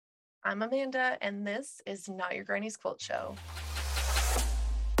I'm Amanda, and this is Not Your Granny's Quilt Show.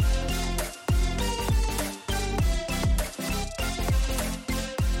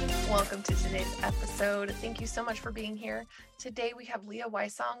 Welcome to today's episode. Thank you so much for being here. Today we have Leah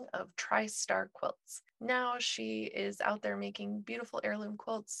Wysong of TriStar Quilts. Now she is out there making beautiful heirloom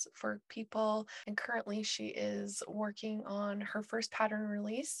quilts for people, and currently she is working on her first pattern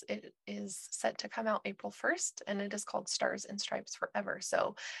release. It is set to come out April 1st, and it is called Stars and Stripes Forever.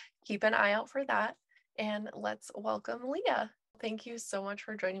 So keep an eye out for that, and let's welcome Leah. Thank you so much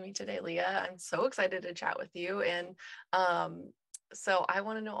for joining me today, Leah. I'm so excited to chat with you, and so I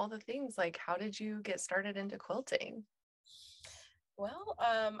want to know all the things, like, how did you get started into quilting? Well,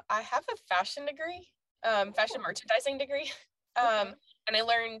 I have a fashion degree, fashion merchandising degree. And I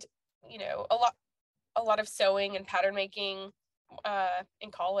learned, a lot of sewing and pattern making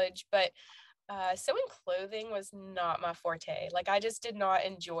in college, but sewing clothing was not my forte. Like, I just did not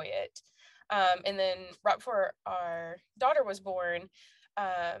enjoy it. And then right before our daughter was born,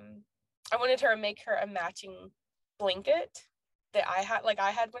 I wanted her to make her a matching blanket that I had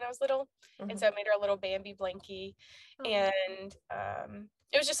when I was little. And so I made her a little Bambi blankie. And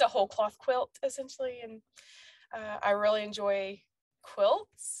it was just a whole cloth quilt essentially. And I really enjoy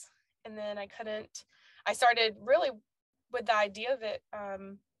quilts. And then I started really with the idea of it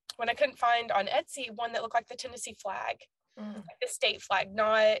when I couldn't find on Etsy one that looked like the Tennessee flag, like the state flag,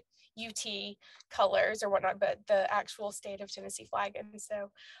 not UT colors or whatnot, but the actual state of Tennessee flag. And so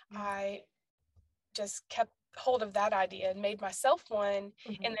I just kept hold of that idea and made myself one,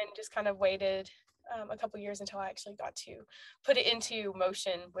 and then just kind of waited a couple years until I actually got to put it into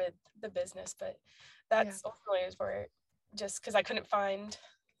motion with the business. But that's ultimately is where, just because I couldn't find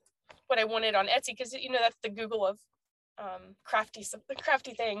what I wanted on Etsy, because that's the Google of crafty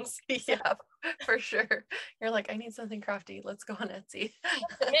things. Yeah, for sure. You're like, I need something crafty, let's go on Etsy.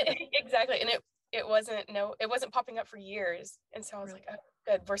 Exactly. And it wasn't popping up for years, and so I was like, oh,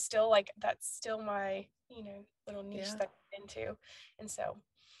 good, we're still like, that's still my little niche that I'm into. And so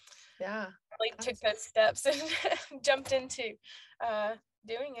I took those steps and jumped into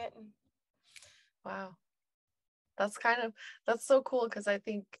doing it. Wow, that's so cool, because I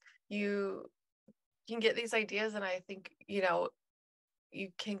think you can get these ideas, and I think you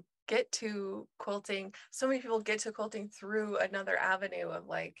can get to quilting. So many people get to quilting through another avenue of,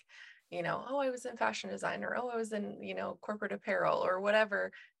 like, oh, I was in fashion design, or oh, I was in corporate apparel or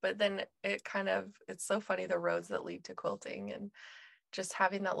whatever. But then it's so funny, the roads that lead to quilting, and just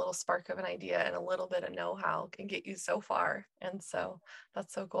having that little spark of an idea and a little bit of know-how can get you so far. And so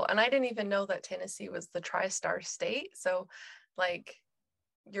that's so cool. And I didn't even know that Tennessee was the TriStar state. So, like,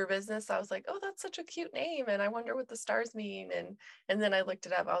 your business, I was like, oh, that's such a cute name, and I wonder what the stars mean. And then I looked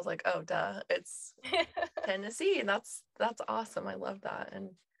it up. I was like, oh, duh, it's Tennessee. And that's awesome. I love that. And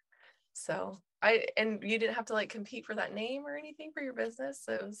so and you didn't have to, like, compete for that name or anything for your business.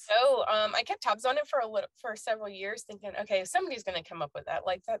 So it was... I kept tabs on it for several years, thinking, okay, somebody's going to come up with that.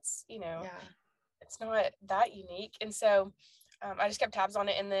 Like, that's, it's not that unique. And so I just kept tabs on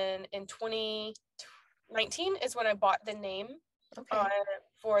it. And then in 2019 is when I bought the name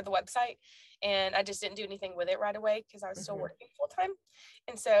for the website. And I just didn't do anything with it right away, because I was still working full time.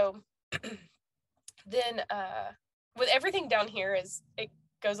 And so then with everything down here, it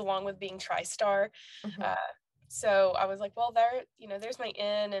goes along with being TriStar. So I was like, well, there's my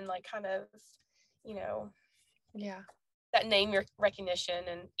in, and like, kind of, that name recognition,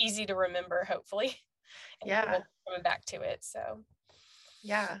 and easy to remember, hopefully. And coming back to it. So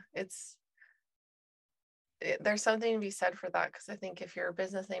there's something to be said for that, because I think if your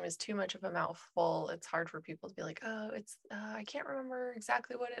business name is too much of a mouthful, it's hard for people to be like, oh, it's I can't remember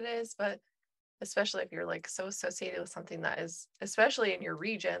exactly what it is. But especially if you're, like, so associated with something that is, especially in your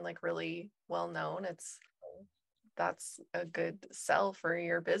region, like, really well known, that's a good sell for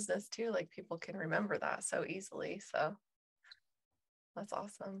your business too. Like, people can remember that so easily. So that's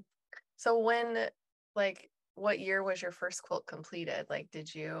awesome. So what year was your first quilt completed? Like,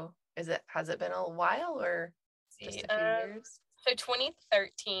 has it been a while, or just a few years? So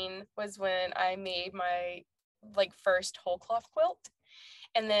 2013 was when I made my, like, first whole cloth quilt.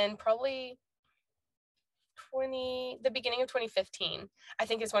 And then probably the beginning of 2015, I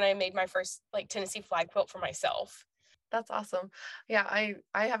think, is when I made my first, like, Tennessee flag quilt for myself. That's awesome. Yeah, I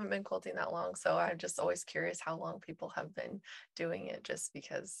haven't been quilting that long, so I'm just always curious how long people have been doing it, just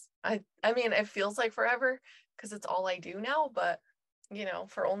because I mean, it feels like forever, because it's all I do now. But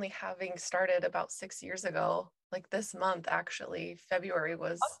for only having started about 6 years ago, like this month, actually, February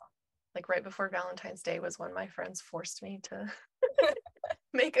was like right before Valentine's Day was when my friends forced me to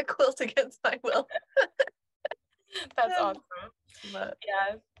make a quilt against my will. That's awesome. But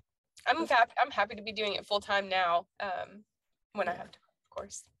yeah, I'm happy to be doing it full time now. When I have to, of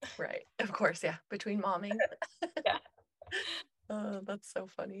course. Right. Of course, yeah. Between momming. Yeah. Oh, that's so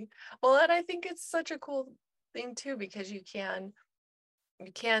funny. Well, and I think it's such a cool thing too, because you can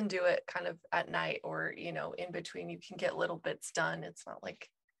do it kind of at night, or in between. You can get little bits done. It's not like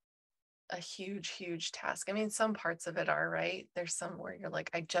a huge task. I mean, some parts of it are, right. There's some where you're like,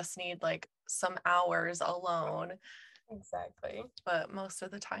 I just need like some hours alone. Exactly. But most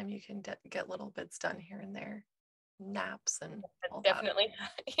of the time you can get little bits done here and there, naps and all Definitely.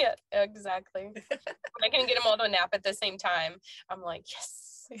 Yeah, exactly. I can get them all to a nap at the same time. I'm like,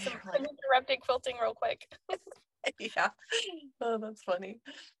 yes, some uninterrupted quilting real quick. Yeah. Oh, that's funny.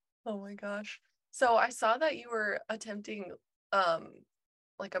 Oh my gosh. So I saw that you were attempting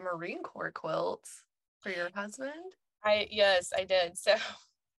like a Marine Corps quilt for your husband. Yes, I did. So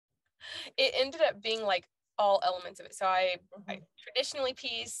it ended up being like all elements of it. So I traditionally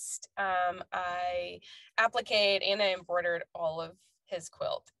pieced, I appliqued, and I embroidered all of his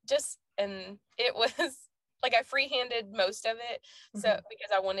quilt. And it was like I freehanded most of it. So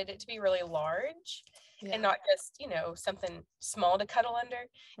because I wanted it to be really large and not just, something small to cuddle under.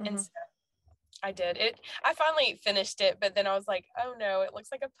 And so I did it. I finally finished it, but then I was like, oh no, it looks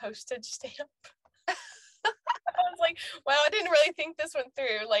like a postage stamp. I was like, wow, I didn't really think this one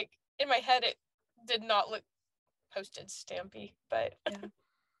through. Like in my head, it did not look postage stampy, but yeah.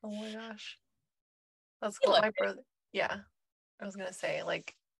 Oh my gosh. That's cool. My brother, yeah. I was gonna say,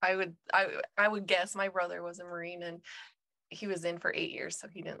 like, I would guess my brother was a Marine, and he was in for 8 years, so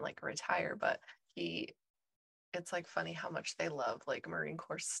he didn't like retire, but it's like funny how much they love like Marine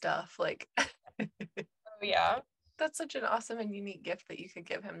Corps stuff. Like yeah. That's such an awesome and unique gift that you could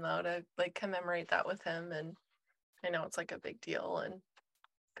give him, though, to like commemorate that with him. And I know it's like a big deal, and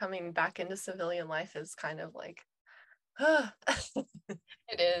coming back into civilian life is kind of like,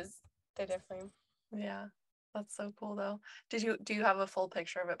 it is. They definitely. Yeah, that's so cool though. Do you have a full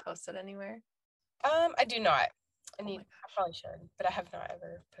picture of it posted anywhere? I do not. I Oh my I gosh. probably should, but I have not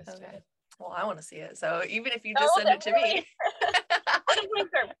ever posted Okay. it. Well, I want to see it. So even if you just send it to me.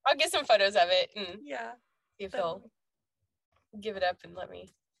 I'll get some photos of it and Yeah. see if he'll give it up and let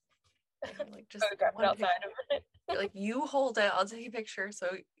me like just photograph it outside of it. Like, you hold it, I'll take a picture so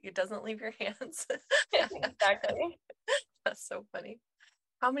it doesn't leave your hands. Exactly. That's so funny.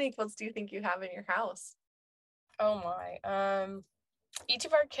 How many quilts do you think you have in your house? Oh my. Each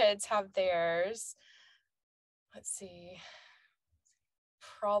of our kids have theirs. Let's see.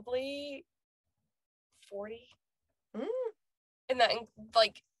 Probably 40. And that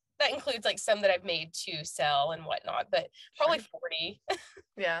includes like some that I've made to sell and whatnot, but probably 40.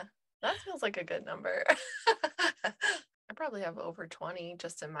 Yeah, that feels like a good number. I probably have over 20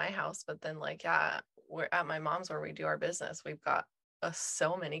 just in my house, but then like, yeah, we're at my mom's where we do our business. We've got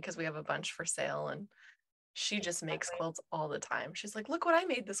so many because we have a bunch for sale, and she just makes quilts all the time. She's like, look what I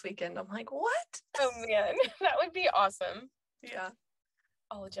made this weekend. I'm like, what? Oh man, that would be awesome. Yeah.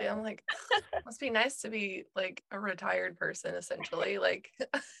 Oh, Yeah, I'm like, must be nice to be like a retired person, essentially. Like,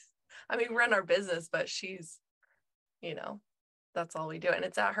 I mean, we run our business, but she's, that's all we do. And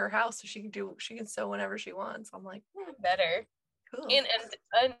it's at her house, so she can sew whenever she wants. I'm like, better. Cool. And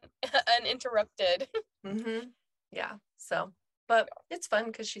uninterrupted. Yeah. So, but it's fun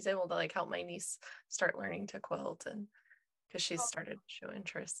because she's able to like help my niece start learning to quilt, and because she's started to show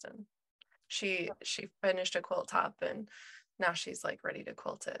interest, and she finished a quilt top, and now she's like ready to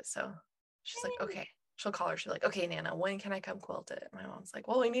quilt it. So she's like, okay, she'll call her. She's like, okay, Nana, when can I come quilt it? My mom's like,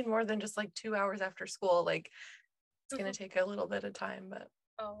 well, we need more than just like 2 hours after school. Like, it's going to take a little bit of time, but.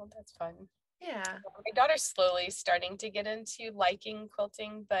 Oh, that's fun. Yeah. My daughter's slowly starting to get into liking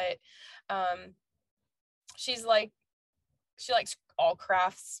quilting, but she likes all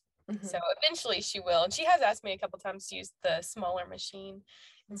crafts. So eventually she will. And she has asked me a couple times to use the smaller machine.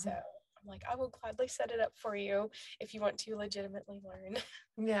 And so I'm like, I will gladly set it up for you if you want to legitimately learn.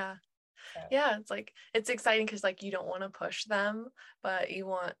 Yeah. Yeah, it's like, it's exciting because like you don't want to push them, but you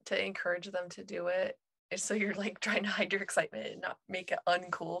want to encourage them to do it. So you're like trying to hide your excitement and not make it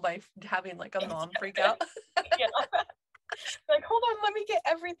uncool by having like a mom freak out. Yeah. Like, hold on, let me get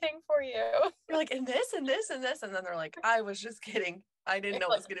everything for you. You're like, and this and this and this, and then they're like, I was just kidding. I didn't know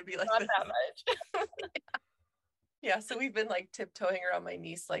it was gonna be like not this. That much. Yeah, so we've been like tiptoeing around my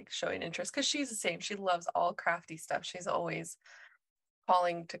niece, like showing interest, because she's the same. She loves all crafty stuff. She's always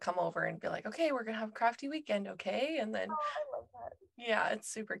calling to come over and be like, okay, we're gonna have a crafty weekend, okay? And then I love that. Yeah, it's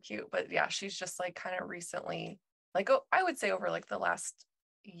super cute. But yeah, she's just like kind of recently, like, oh, I would say over like the last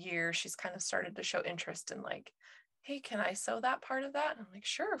year, she's kind of started to show interest in like, hey, can I sew that part of that? And I'm like,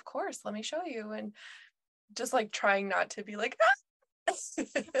 sure, of course, let me show you. And just like trying not to be like,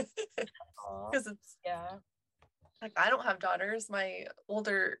 because it's like, I don't have daughters. My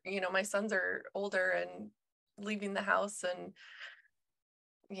older, my sons are older and leaving the house and,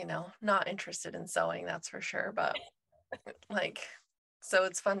 not interested in sewing, that's for sure. But like, so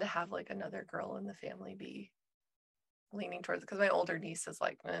it's fun to have like another girl in the family be leaning towards it, because my older niece is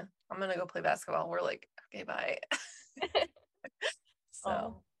like, I'm gonna go play basketball. We're like, okay, bye.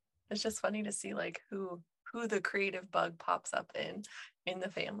 So it's just funny to see like who the creative bug pops up in the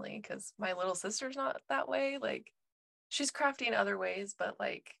family, because my little sister's not that way. Like, she's crafty in other ways, but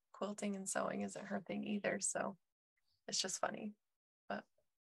like quilting and sewing isn't her thing either. So it's just funny. But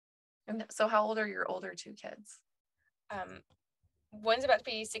and so how old are your older two kids? One's about to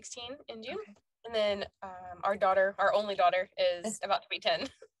be 16 in June. Okay. And then our only daughter, is about to be 10.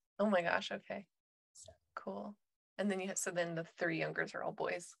 Oh my gosh. Okay. Cool. And then then the three youngers are all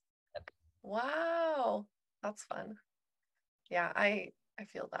boys. Yep. Wow. That's fun. Yeah, I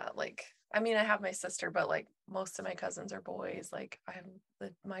feel that. Like, I mean, I have my sister, but like most of my cousins are boys. Like, I have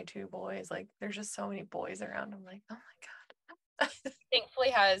my two boys. Like, there's just so many boys around. I'm like, oh my God. Thankfully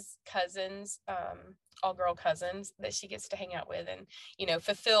has cousins, all girl cousins that she gets to hang out with and,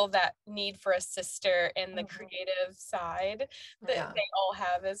 fulfill that need for a sister and the creative side that they all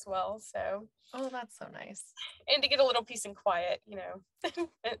have as well. So, oh, that's so nice. And to get a little peace and quiet,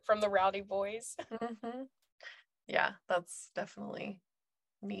 from the rowdy boys. Yeah, that's definitely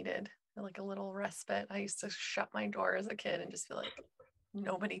needed. Like a little respite. I used to shut my door as a kid and just feel like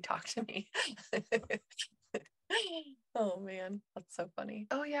nobody talked to me. Oh man, that's so funny.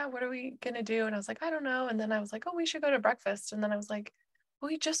 Oh yeah, what are we gonna do? And I was like, I don't know. And then I was like, oh, we should go to breakfast. And then I was like,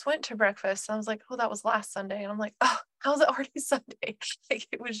 we just went to breakfast. And I was like, oh, that was last Sunday. And I'm like, oh, how's it already Sunday? Like,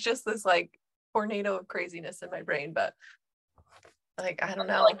 it was just this like tornado of craziness in my brain. But like, I don't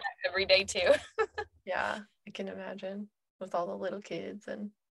know. Like that every day too. Yeah, I can imagine with all the little kids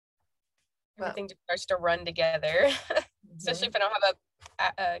and everything just starts to run together. Especially if I don't have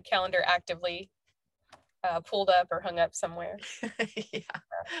a calendar actively pulled up or hung up somewhere. Yeah,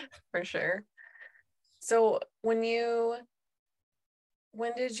 for sure. So when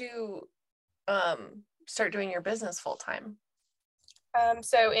did you start doing your business full time?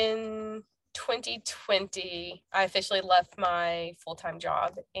 So in 2020, I officially left my full-time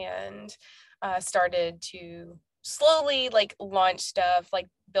job and started to slowly like launch stuff, like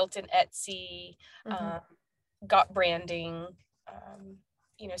built in Etsy, got branding,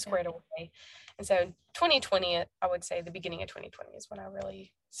 squared away. And so 2020, I would say the beginning of 2020 is when I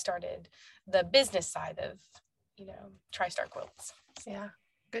really started the business side of, TriStar Quilts. So. Yeah,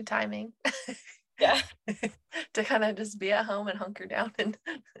 good timing. Yeah. To kind of just be at home and hunker down and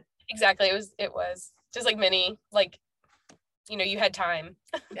exactly. It was just like many, like, you had time.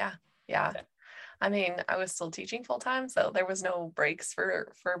 Yeah. I mean, I was still teaching full time, so there was no breaks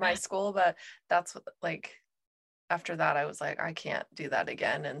for my school, but that's what, like, after that I was like, I can't do that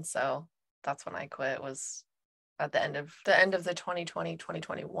again. And so that's when I quit, was at the end of the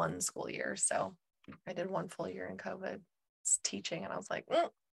 2020-2021 school year. So I did one full year in COVID teaching and I was like,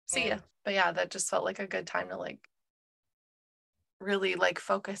 see ya. But yeah, that just felt like a good time to like really like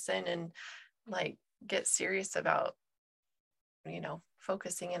focus in and like get serious about,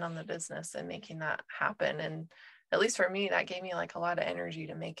 focusing in on the business and making that happen. And at least for me, that gave me like a lot of energy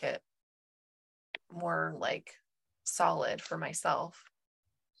to make it more like solid for myself.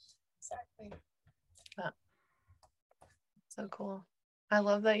 Exactly. But so cool. I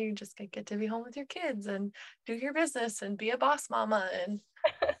love that you just get to be home with your kids and do your business and be a boss mama, and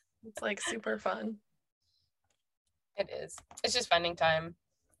it's like super fun. It is. It's just finding time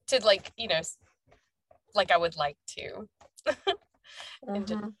to like, like I would like to. And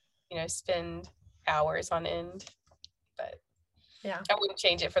just, spend hours on end. But yeah, I wouldn't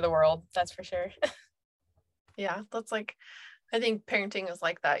change it for the world, that's for sure. Yeah, that's like, I think parenting is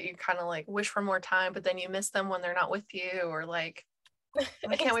like that. You kind of like wish for more time, but then you miss them when they're not with you, or like,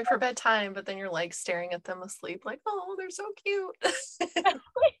 I can't wait for bedtime, but then you're like staring at them asleep, like, oh, they're so cute.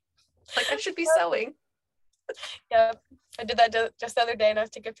 Like, I should be sewing. Yep. I did that just the other day, and I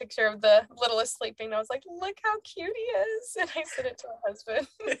took a picture of the littlest sleeping. And I was like, look how cute he is. And I sent it to my husband.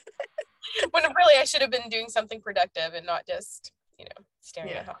 When really I should have been doing something productive and not just,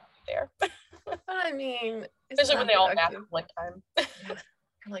 staring at how there. But I mean, especially when they all nap at one time. Yeah.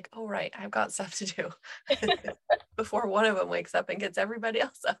 You're like, oh, right, I've got stuff to do before one of them wakes up and gets everybody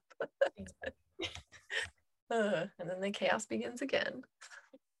else up. And then the chaos begins again.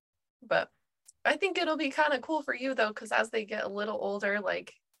 But I think it'll be kind of cool for you though, because as they get a little older,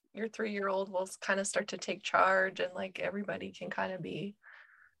 like your 3-year-old will kind of start to take charge, and like everybody can kind of be,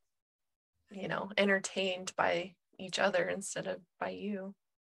 entertained by each other instead of by you,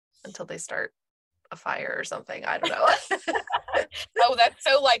 until they start a fire or something. I don't know. Oh, that's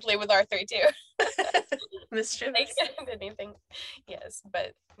so likely with our three too. Mischievous. Anything. Yes,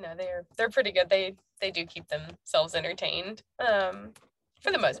 but no, they're pretty good. They do keep themselves entertained.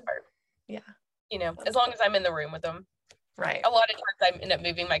 For the most part. Yeah. You know, as long as I'm in the room with them. Right. A lot of times I end up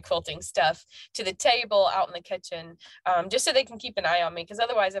moving my quilting stuff to the table out in the kitchen, just so they can keep an eye on me. Because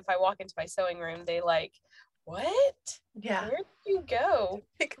otherwise, if I walk into my sewing room, they like, what? Yeah. Where did you go?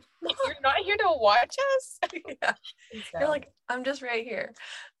 Like, You're not here to watch us? yeah. So, You're like, I'm just right here.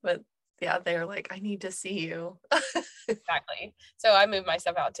 But yeah, they're like, I need to see you. exactly. So I move my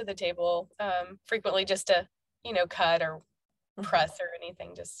stuff out to the table frequently just to, cut or press or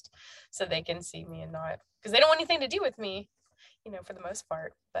anything, just so they can see me and not, because they don't want anything to do with me, for the most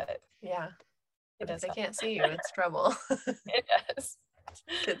part. But yeah, it but if does they help. can't see you, it's trouble. It does.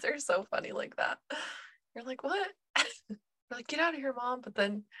 Kids are so funny like that. You're like, what? You're like, get out of here, mom. But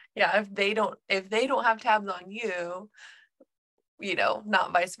then, yeah, if they don't have tabs on you,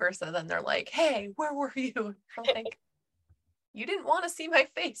 not vice versa, then they're like, hey, where were you? I'm like, you didn't want to see my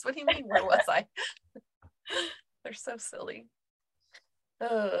face. What do you mean, where was I? They're so silly.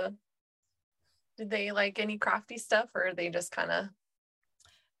 Did they like any crafty stuff, or are they just kind of?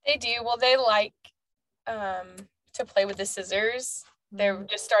 They do. Well, they like to play with the scissors. They're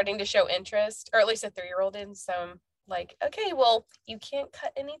just starting to show interest, or at least a 3-year-old in. So I'm like, okay, well, you can't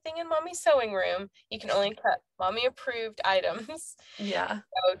cut anything in mommy's sewing room. You can only cut mommy approved items. Yeah.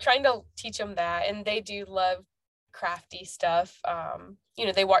 So trying to teach them that, and they do love crafty stuff.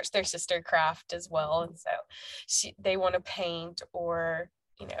 They watch their sister craft as well, and so they want to paint or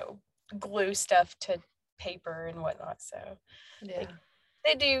glue stuff to paper and whatnot. So Yeah.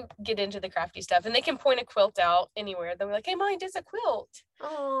 they do get into the crafty stuff, and they can point a quilt out anywhere. They'll be like, hey, Molly, does a quilt.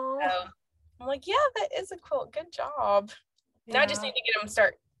 Oh. So I'm like, yeah, that is a quilt. Good job. Yeah. Now I just need to get them to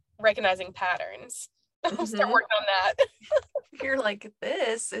start recognizing patterns. I'll start working on that. You're like,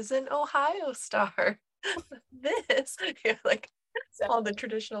 this is an Ohio star. This. You're like, all the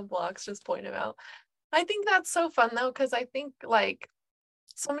traditional blocks, just point them out. I think that's so fun though, because I think like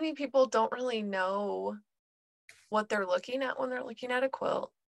so many people don't really know what they're looking at when they're looking at a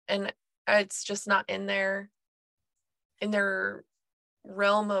quilt, and it's just not in their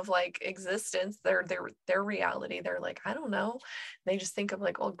realm of like existence, their reality. They're like, I don't know, they just think of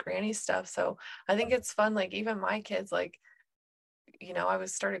like old granny stuff. So I think it's fun, like even my kids, like I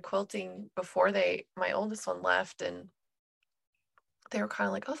was started quilting before my oldest one left, and they were kind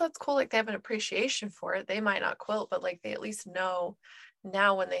of like, oh, that's cool, like they have an appreciation for it. They might not quilt, but like they at least know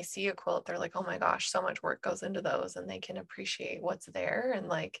now when they see a quilt, they're like, oh my gosh, so much work goes into those, and they can appreciate what's there. And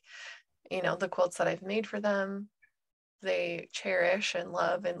like the quilts that I've made for them, they cherish and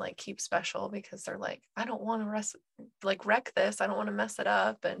love and like keep special, because they're like, I don't want to wreck this, I don't want to mess it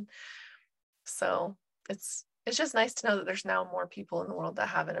up. And so it's just nice to know that there's now more people in the world that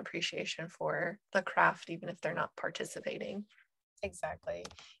have an appreciation for the craft, even if they're not participating. Exactly.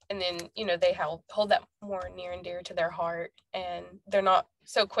 And then, they hold that more near and dear to their heart, and they're not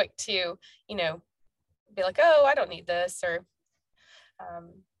so quick to, be like, oh, I don't need this, or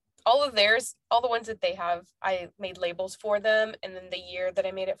all of theirs, all the ones that they have, I made labels for them, and then the year that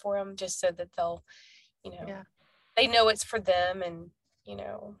I made it for them, just so that they'll, they know it's for them, and,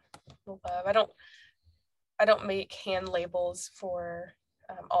 love. I don't make hand labels for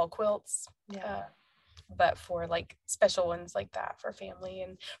all quilts. But for like special ones like that for family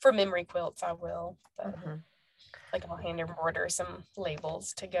and for memory quilts, I will. But like I'll hand embroider some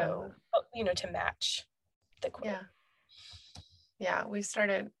labels to go, to match the quilt. Yeah, we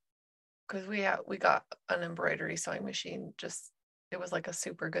started because we got an embroidery sewing machine. Just it was like a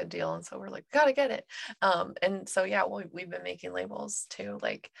super good deal, and so we're like, gotta get it. And so yeah, we've been making labels too,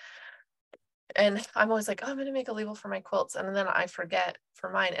 like. And I'm always like, oh, I'm going to make a label for my quilts. And then I forget for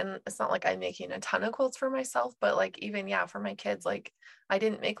mine. And it's not like I'm making a ton of quilts for myself, but like even, for my kids, like I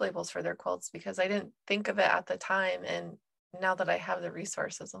didn't make labels for their quilts because I didn't think of it at the time. And now that I have the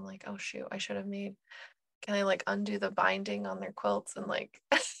resources, I'm like, oh, shoot, I should have can I like undo the binding on their quilts and like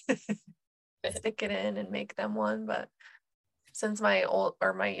stick it in and make them one? But since my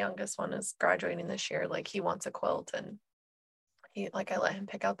youngest one is graduating this year, like he wants a quilt, and I let him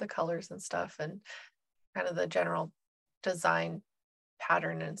pick out the colors and stuff and kind of the general design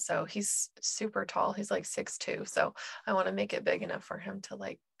pattern. And so he's super tall. He's like 6'2". So I want to make it big enough for him to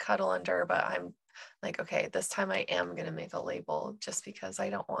like cuddle under, but I'm like, okay, this time I am going to make a label, just because I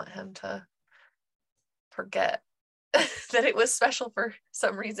don't want him to forget that it was special for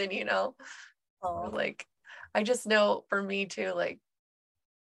some reason, like, I just know for me too, like,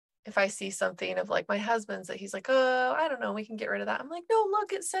 if I see something of like my husband's that he's like, oh, I don't know, we can get rid of that. I'm like, no,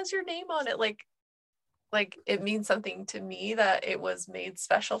 look, it says your name on it. Like, like it means something to me that it was made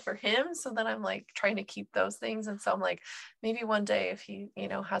special for him. So then I'm like trying to keep those things. And so I'm like, maybe one day if he,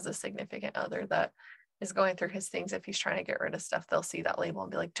 has a significant other that is going through his things, if he's trying to get rid of stuff, they'll see that label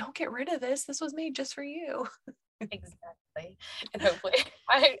and be like, don't get rid of this. This was made just for you. Exactly. And hopefully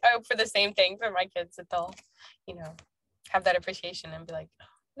I hope for the same thing for my kids, that they'll, have that appreciation and be like, oh,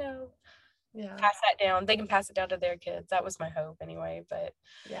 no, Yeah. pass that down. They can pass it down to their kids. That was my hope anyway. But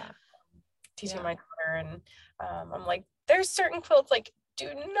Yeah. teaching my daughter, and I'm like, there's certain quilts, like, do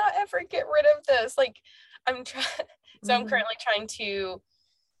not ever get rid of this. Like, I'm trying. So I'm currently trying to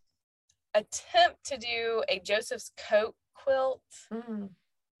attempt to do a Joseph's coat quilt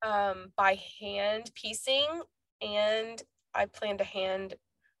by hand piecing, and I plan to hand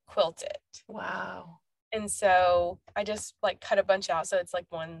quilt it. Wow. And so I just like cut a bunch out, so it's like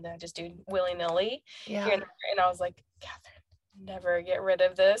one that I just do willy-nilly here and there. And I was like, Catherine, never get rid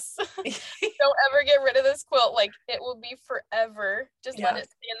of this. Don't ever get rid of this quilt. Like, it will be forever. Just let it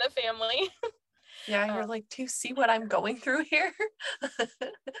stay in the family. Yeah, you're like, do you see what I'm going through here?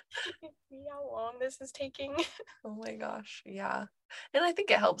 See how long this is taking? Oh my gosh. Yeah. And I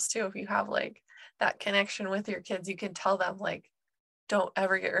think it helps too if you have like that connection with your kids. You can tell them like, don't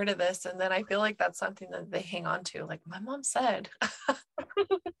ever get rid of this. And then I feel like that's something that they hang on to. Like my mom said,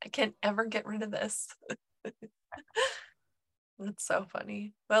 I can't ever get rid of this. That's so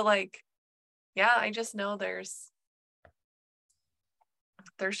funny. But like, yeah, I just know there's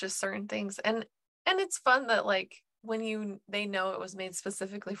just certain things. And it's fun that like when they know it was made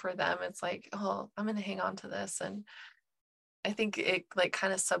specifically for them, it's like, oh, I'm gonna hang on to this. And I think it like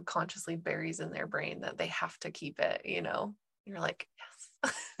kind of subconsciously buries in their brain that they have to keep it, You're like,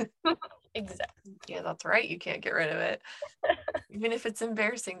 yes. Exactly. Yeah, that's right. You can't get rid of it. Even if it's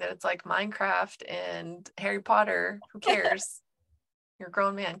embarrassing that it's like Minecraft and Harry Potter, who cares? You're a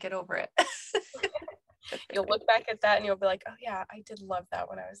grown man, get over it. You'll look back at that and you'll be like, oh yeah, I did love that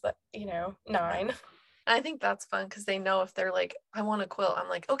when I was 9. I think that's fun because they know if they're like, I want a quilt, I'm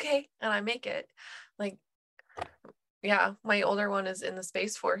like, okay, and I make it. Like, yeah, my older one is in the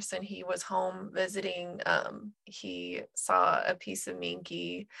Space Force and he was home visiting. He saw a piece of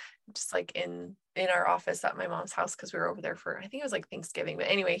minky just like in our office at my mom's house because we were over there for, I think it was like Thanksgiving. But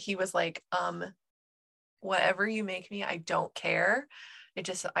anyway, he was like, whatever you make me, I don't care. I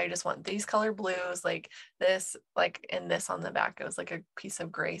just want these color blues, like this, like, and this on the back. It was like a piece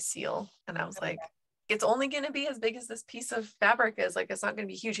of gray seal. And I was like, it's only going to be as big as this piece of fabric is. Like, it's not going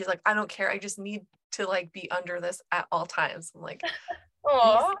to be huge. He's like, I don't care. I just need to like be under this at all times. I'm like,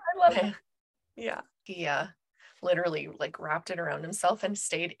 oh, I love it. Yeah. He literally like wrapped it around himself and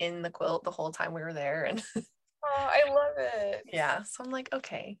stayed in the quilt the whole time we were there. And oh, I love it. Yeah. So I'm like,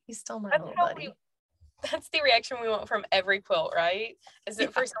 okay, he's still my That's little how buddy. That's the reaction we want from every quilt, right? Is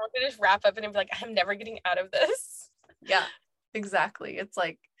it for someone to just wrap up and be like, I'm never getting out of this? Yeah, exactly. It's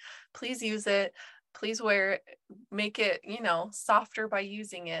like, please use it. Please wear it. Make it, softer by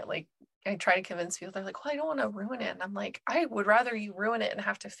using it. Like, I try to convince people, they're like, well, I don't want to ruin it. And I'm like, I would rather you ruin it and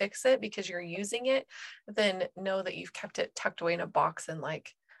have to fix it because you're using it than know that you've kept it tucked away in a box and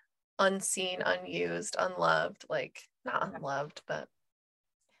like unseen, unused, unloved, like not unloved, but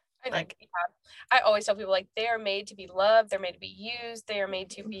I know. like, Yeah. I always tell people, like, they are made to be loved. They're made to be used. They are made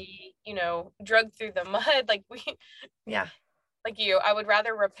to be, drugged through the mud. Like yeah, like I would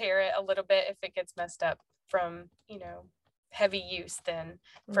rather repair it a little bit if it gets messed up from, heavy use than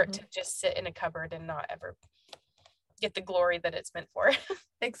for it to just sit in a cupboard and not ever get the glory that it's meant for.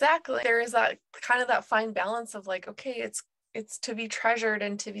 Exactly. There is that kind of that fine balance of like, okay, it's to be treasured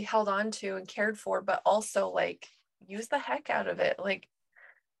and to be held on to and cared for, but also like use the heck out of it. Like,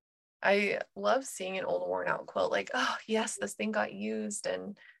 I love seeing an old worn out quilt, like, oh yes, this thing got used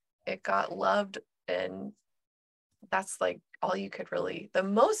and it got loved. And that's like all you could really, the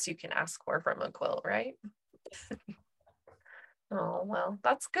most you can ask for from a quilt, right? Oh, well,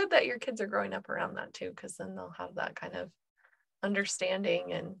 that's good that your kids are growing up around that too, because then they'll have that kind of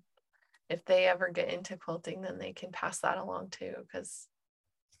understanding. And if they ever get into quilting, then they can pass that along too, because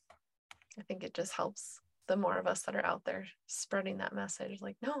I think it just helps the more of us that are out there spreading that message,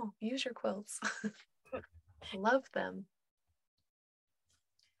 like, no, use your quilts. Love them.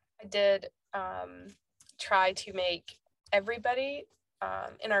 I did try to make everybody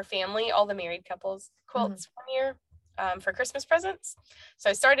in our family, all the married couples, quilts one year for Christmas presents. So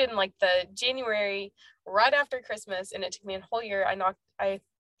I started in like the January right after Christmas, and it took me a whole year.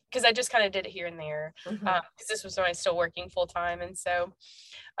 Because I just kind of did it here and there, because this was when I was still working full time, and so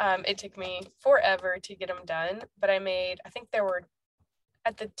it took me forever to get them done. But I think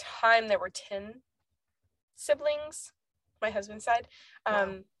at the time there were 10 siblings, my husband's side,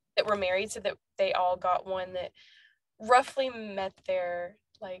 Wow. that were married, so that they all got one that roughly met their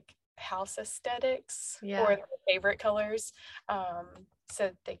like house aesthetics or their favorite colors,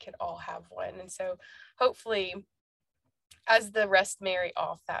 so they could all have one. And so hopefully as the rest marry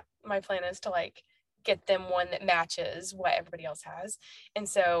off, that my plan is to like get them one that matches what everybody else has. And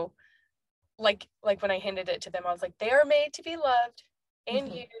so like when I handed it to them, I was like, they are made to be loved and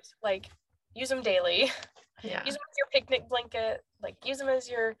used, like use them daily. Yeah. Use them as your picnic blanket, like use them as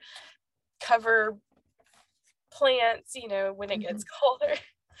your cover plants, you know, when it gets colder.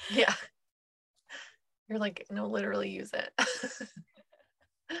 Yeah. You're like, no, literally use it.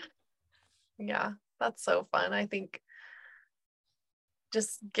 Yeah, that's so fun. I think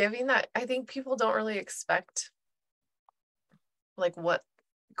just giving that, I think people don't really expect like what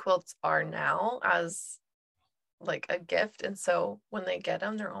quilts are now as like a gift. And so when they get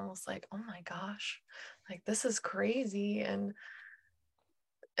them, they're almost like, oh my gosh, like this is crazy. And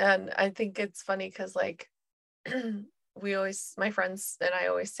I think it's funny because like we always, my friends and I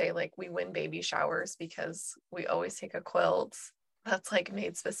always say like we win baby showers because we always take a quilt that's like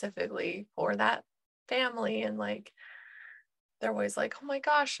made specifically for that family. And like they're always like, oh my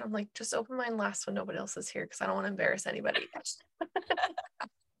gosh. I'm like, just open mine last when nobody else is here because I don't want to embarrass anybody.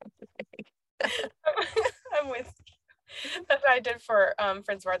 I'm with you. That's what I did for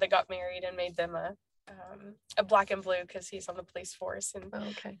friends of ours that got married and made them a black and blue because he's on the police force. And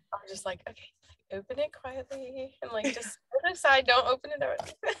Okay. I'm just like, okay, open it quietly and like just put it aside, don't open it up.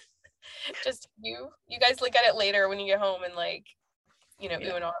 Just you guys look at it later when you get home and like, you know,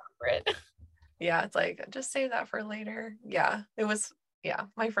 ooh and ah for it. Yeah, it's like just save that for later. Yeah, it was. Yeah,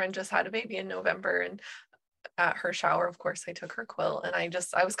 my friend just had a baby in November, and at her shower, of course, I took her quilt, and I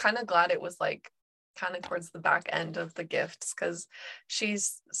was kind of glad it was like kind of towards the back end of the gifts because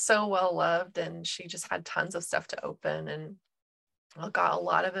she's so well loved, and she just had tons of stuff to open, and I got a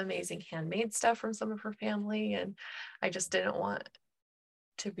lot of amazing handmade stuff from some of her family, and I just didn't want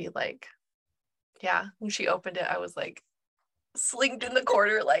to be like, yeah. When she opened it, I was like slinked in the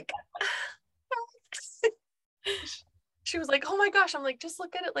corner, like. She was like, oh my gosh. I'm like, just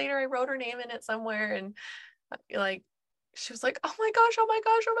look at it later. I wrote her name in it somewhere. And like, she was like, oh my gosh, oh my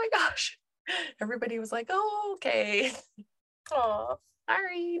gosh, oh my gosh. Everybody was like, oh, okay. Aw.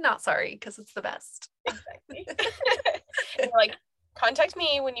 Sorry, not sorry, because it's the best. Exactly. Like, contact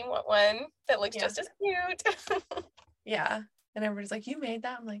me when you want one that looks just as cute. Yeah. And everybody's like, you made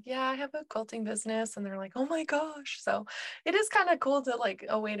that? I'm like, yeah, I have a quilting business. And they're like, oh my gosh. So it is kind of cool to like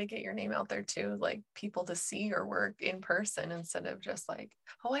a way to get your name out there too, like people to see your work in person instead of just like,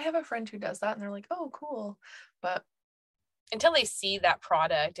 oh, I have a friend who does that. And they're like, oh, cool. But until they see that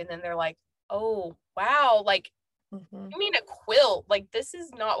product and then they're like, oh, wow, like, you mean a quilt? Like, this is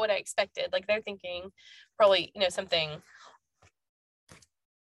not what I expected. Like, they're thinking probably, you know, something,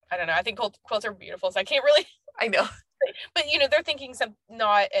 I don't know. I think quilts are beautiful, so I can't really. I know. But, you know, they're thinking some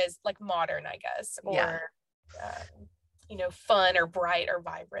not as like modern, I guess, or, you know, fun or bright or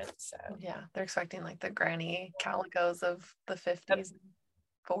vibrant. So yeah, they're expecting like the granny calicos of the 50s,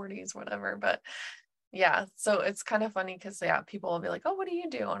 40s, whatever. But yeah, so it's kind of funny because people will be like, oh, what do you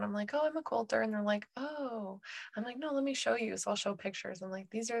do? And I'm like, oh, I'm a quilter. And they're like, oh, I'm like, no, let me show you. So I'll show pictures. I'm like,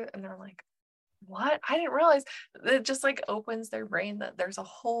 these are, and they're like, what? I didn't realize. It just like opens their brain that there's a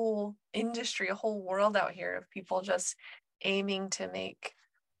whole industry, a whole world out here of people just aiming to make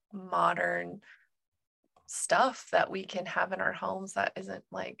modern stuff that we can have in our homes that isn't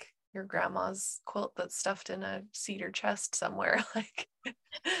like your grandma's quilt that's stuffed in a cedar chest somewhere. Like,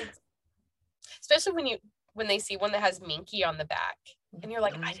 especially when they see one that has Minky on the back and you're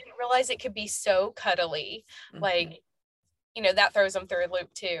like, I didn't realize it could be so cuddly. Like, you know, that throws them through a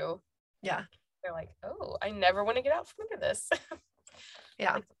loop too. Yeah. They're like, oh, I never want to get out from under this.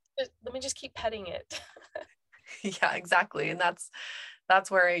 Yeah. Like, let me just keep petting it. Yeah, exactly. And that's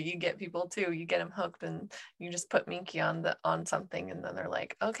where you get people too. You get them hooked and you just put Minky on something and then they're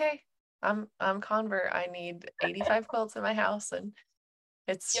like, okay, I'm convert. I need 85 quilts in my house. And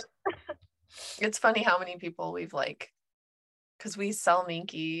it's funny how many people we've like, because we sell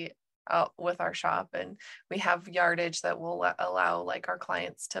Minky out with our shop and we have yardage that will allow like our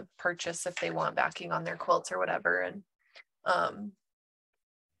clients to purchase if they want backing on their quilts or whatever. And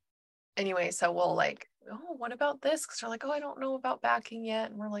anyway, so we'll like, oh, what about this? Because they're like, oh, I don't know about backing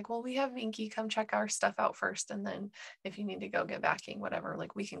yet. And we're like, well, we have Minky, come check our stuff out first. And then if you need to go get backing, whatever,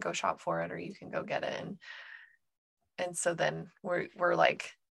 like we can go shop for it or you can go get it. And so then we're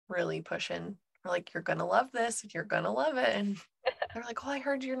like really pushing. We're like, you're gonna love this, you're gonna love it. And they're like, well, I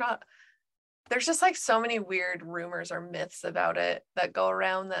heard you're not. There's just like so many weird rumors or myths about it that go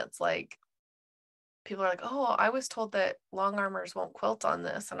around that's like people are like, oh, I was told that long armors won't quilt on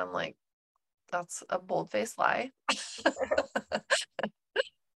this. And I'm like, that's a bold-faced lie.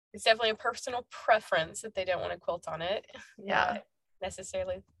 It's definitely a personal preference that they don't want to quilt on it. Yeah. Not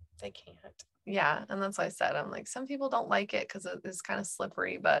necessarily they can't. Yeah. And that's why I said, I'm like, some people don't like it because it is kind of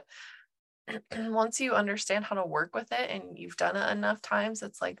slippery, but once you understand how to work with it and you've done it enough times,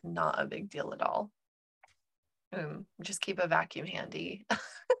 it's like not a big deal at all. Just keep a vacuum handy.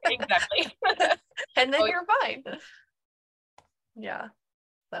 Exactly. And then Oh, you're fine. Yeah.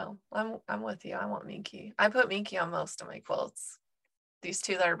 So I'm with you. I want Minky. I put Minky on most of my quilts. These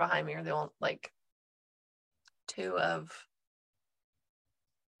two that are behind me are the only, like, two of,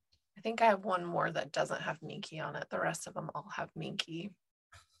 I think I have one more that doesn't have Minky on it. The rest of them all have Minky.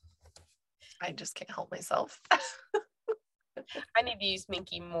 I just can't help myself. I need to use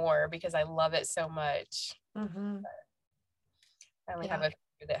Minky more because I love it so much. Mm-hmm. I only have a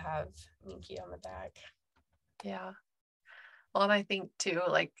few that have Minky on the back. Yeah. Well, and I think too,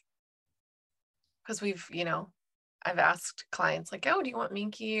 like, because we've, I've asked clients like, oh, do you want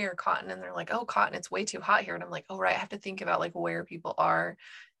Minky or cotton? And they're like, oh, cotton, it's way too hot here. And I'm like, oh, right. I have to think about like where people are.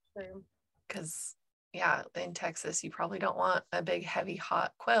 Because, yeah, in Texas, you probably don't want a big, heavy,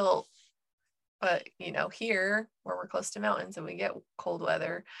 hot quilt. But, here where we're close to mountains and we get cold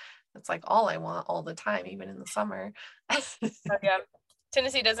weather, that's like all I want all the time, even in the summer. Oh, yeah.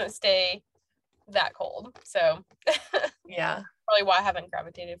 Tennessee doesn't stay that cold. So, yeah. Probably why I haven't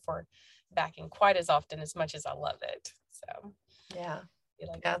gravitated for backing quite as often as much as I love it. So, yeah.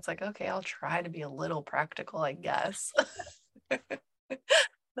 Yeah, it's like, okay, I'll try to be a little practical, I guess.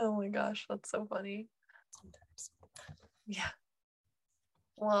 Oh my gosh, that's so funny. Sometimes. Yeah.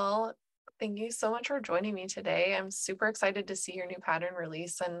 Well, thank you so much for joining me today. I'm super excited to see your new pattern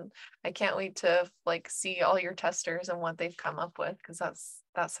release, and I can't wait to like see all your testers and what they've come up with, because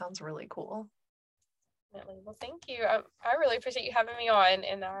that sounds really cool. Definitely. Well, thank you. I really appreciate you having me on,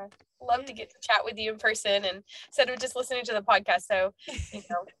 and I love to get to chat with you in person and instead of just listening to the podcast. So,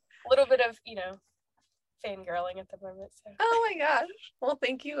 a little bit of, fangirling at the moment. So. Oh my gosh. Well,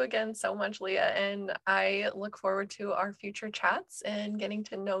 thank you again so much, Leah. And I look forward to our future chats and getting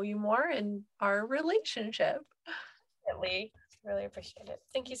to know you more in our relationship. Definitely. Really appreciate it.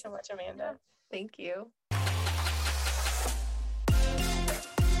 Thank you so much, Amanda. Thank you.